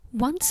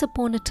Once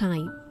upon a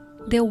time,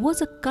 there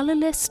was a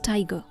colorless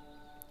tiger.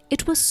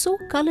 It was so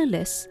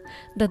colorless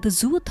that the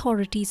zoo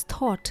authorities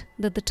thought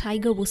that the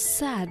tiger was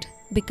sad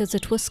because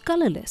it was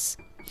colorless.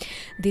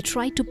 They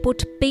tried to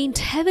put paint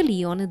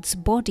heavily on its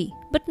body,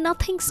 but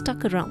nothing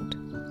stuck around.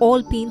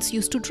 All paints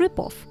used to drip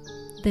off.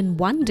 Then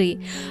one day,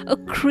 a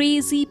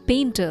crazy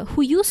painter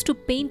who used to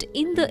paint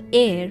in the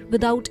air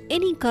without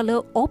any color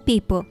or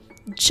paper,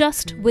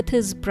 just with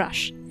his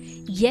brush,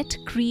 yet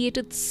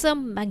created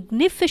some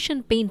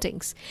magnificent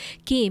paintings,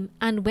 came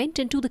and went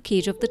into the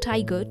cage of the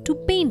tiger to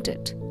paint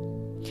it.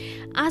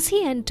 As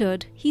he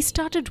entered, he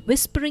started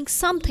whispering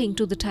something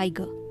to the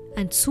tiger,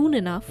 and soon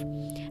enough,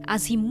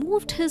 as he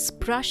moved his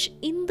brush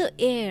in the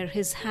air,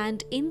 his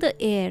hand in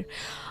the air,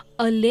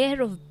 a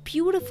layer of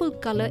beautiful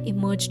color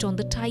emerged on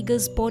the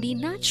tiger's body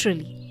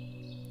naturally.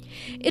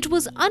 It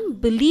was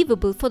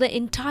unbelievable for the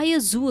entire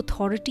zoo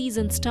authorities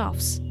and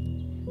staffs.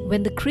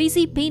 When the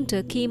crazy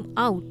painter came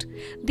out,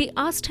 they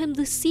asked him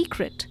the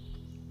secret.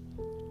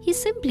 He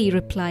simply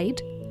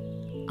replied,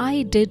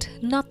 "I did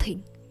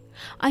nothing.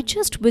 I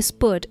just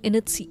whispered in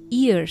its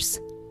ears.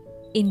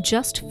 In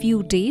just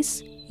few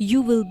days,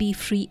 you will be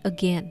free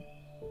again."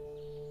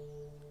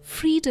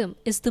 Freedom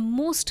is the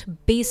most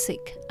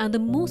basic and the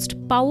most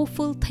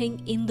powerful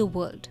thing in the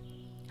world.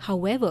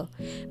 However,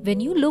 when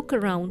you look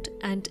around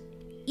and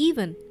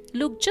even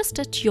look just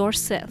at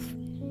yourself,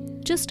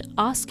 just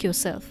ask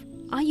yourself,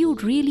 are you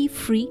really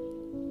free?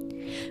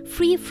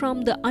 Free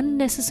from the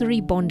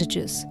unnecessary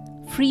bondages,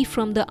 free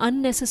from the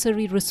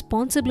unnecessary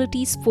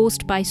responsibilities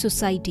forced by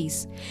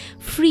societies,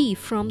 free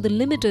from the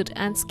limited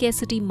and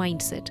scarcity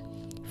mindset,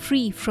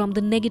 free from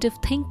the negative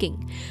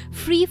thinking,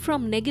 free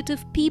from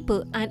negative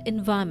people and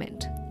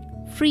environment,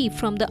 free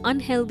from the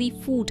unhealthy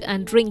food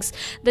and drinks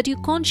that you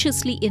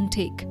consciously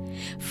intake,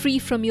 free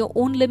from your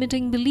own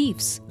limiting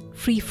beliefs,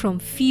 free from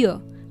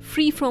fear,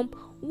 free from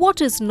what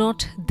is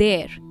not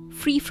there,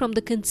 free from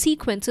the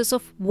consequences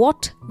of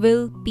what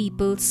will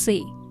people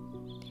say.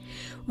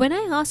 When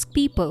I ask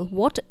people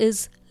what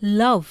is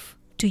love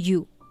to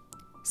you,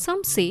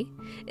 some say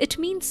it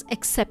means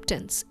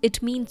acceptance,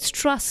 it means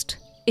trust,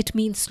 it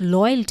means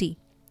loyalty,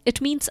 it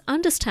means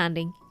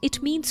understanding,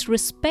 it means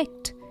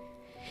respect.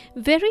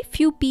 Very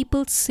few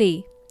people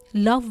say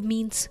love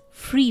means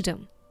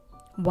freedom.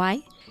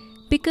 Why?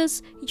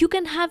 Because you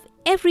can have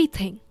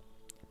everything.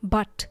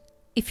 But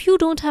if you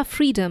don't have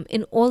freedom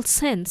in all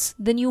sense,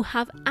 then you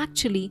have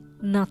actually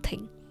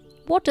nothing.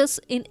 What does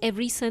in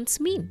every sense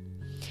mean?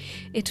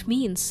 It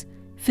means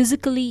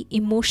physically,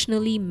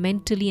 emotionally,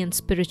 mentally, and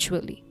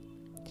spiritually.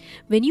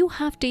 When you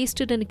have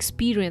tasted and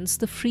experienced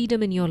the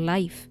freedom in your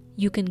life,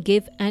 you can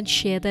give and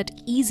share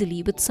that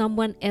easily with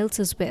someone else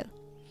as well.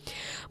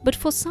 But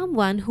for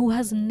someone who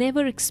has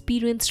never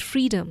experienced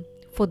freedom,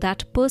 for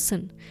that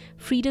person,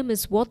 freedom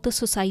is what the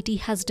society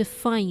has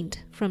defined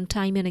from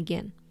time and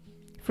again.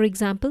 For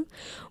example,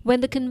 when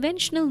the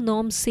conventional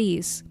norm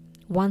says,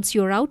 once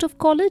you're out of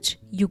college,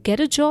 you get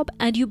a job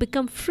and you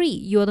become free,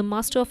 you're the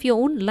master of your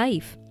own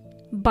life.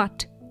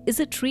 But is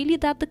it really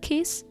that the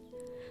case?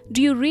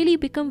 Do you really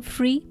become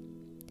free?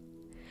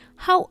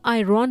 How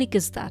ironic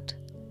is that?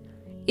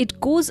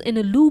 It goes in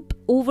a loop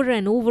over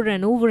and over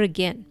and over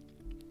again.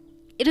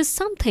 It is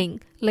something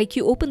like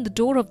you open the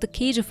door of the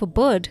cage of a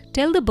bird,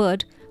 tell the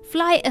bird,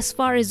 fly as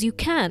far as you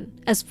can,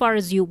 as far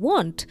as you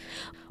want,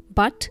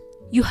 but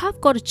you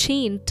have got a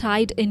chain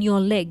tied in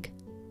your leg.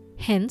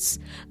 Hence,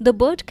 the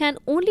bird can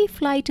only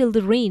fly till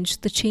the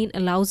range the chain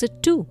allows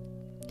it to.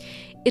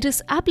 It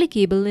is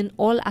applicable in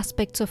all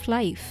aspects of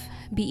life,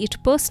 be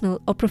it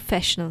personal or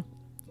professional.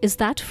 Is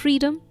that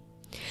freedom?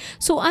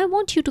 So I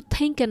want you to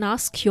think and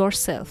ask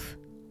yourself,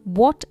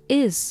 what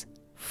is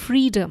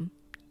freedom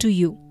to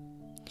you?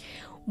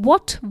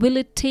 What will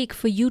it take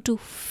for you to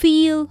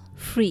feel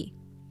free?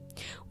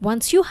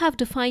 Once you have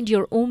defined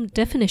your own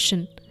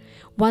definition,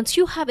 once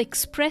you have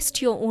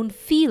expressed your own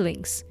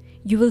feelings,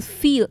 you will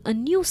feel a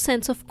new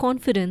sense of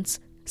confidence,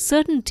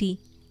 certainty,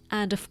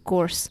 and of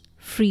course,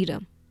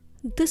 freedom.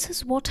 This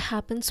is what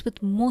happens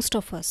with most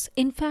of us,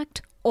 in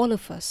fact, all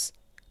of us.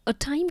 A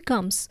time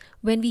comes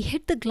when we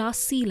hit the glass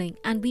ceiling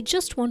and we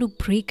just want to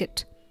break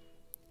it.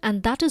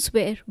 And that is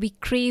where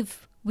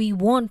we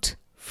want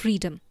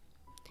freedom.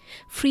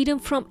 Freedom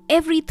from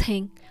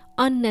everything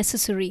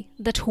unnecessary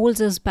that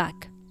holds us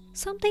back.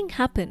 Something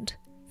happened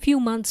few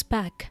months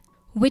back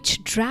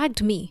which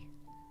dragged me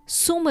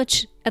so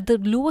much at the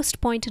lowest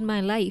point in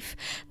my life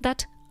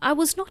that I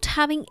was not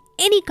having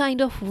any kind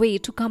of way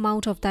to come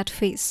out of that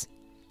phase.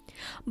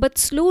 But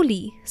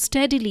slowly,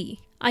 steadily,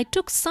 I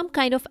took some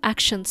kind of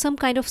action, some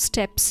kind of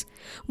steps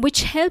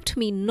which helped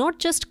me not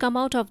just come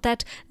out of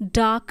that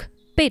dark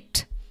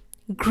pit,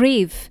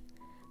 grave,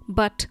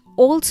 but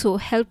also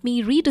helped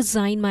me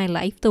redesign my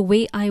life the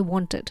way I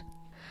wanted.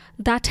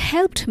 That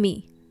helped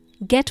me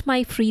get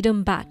my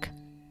freedom back.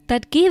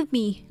 That gave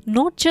me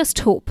not just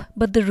hope,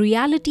 but the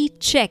reality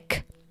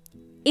check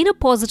in a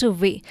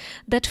positive way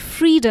that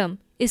freedom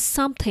is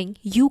something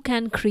you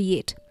can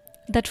create,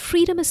 that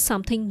freedom is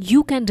something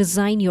you can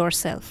design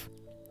yourself.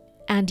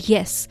 And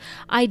yes,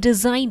 I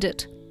designed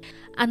it.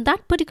 And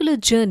that particular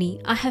journey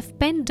I have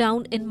penned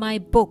down in my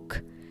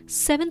book,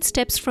 7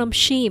 Steps from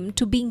Shame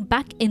to Being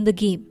Back in the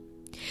Game,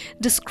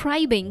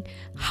 describing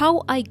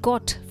how I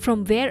got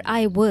from where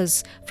I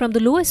was, from the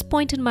lowest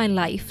point in my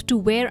life to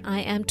where I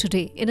am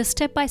today in a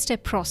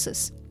step-by-step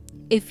process.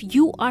 If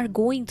you are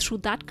going through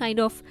that kind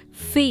of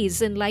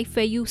phase in life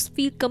where you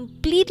feel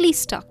completely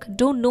stuck,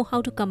 don't know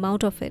how to come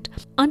out of it,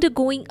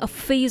 undergoing a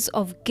phase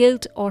of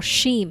guilt or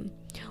shame,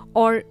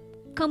 or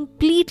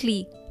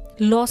completely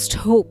lost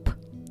hope,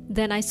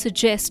 then I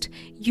suggest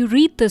you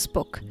read this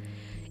book,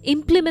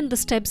 implement the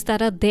steps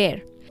that are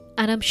there,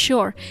 and I'm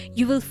sure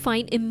you will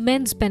find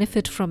immense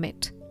benefit from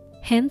it.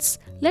 Hence,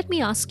 let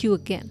me ask you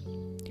again,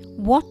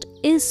 what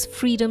is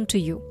freedom to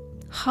you?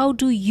 How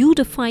do you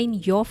define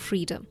your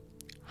freedom?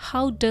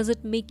 How does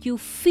it make you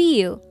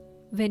feel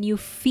when you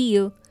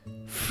feel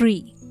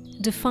free?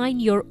 Define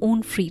your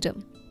own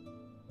freedom.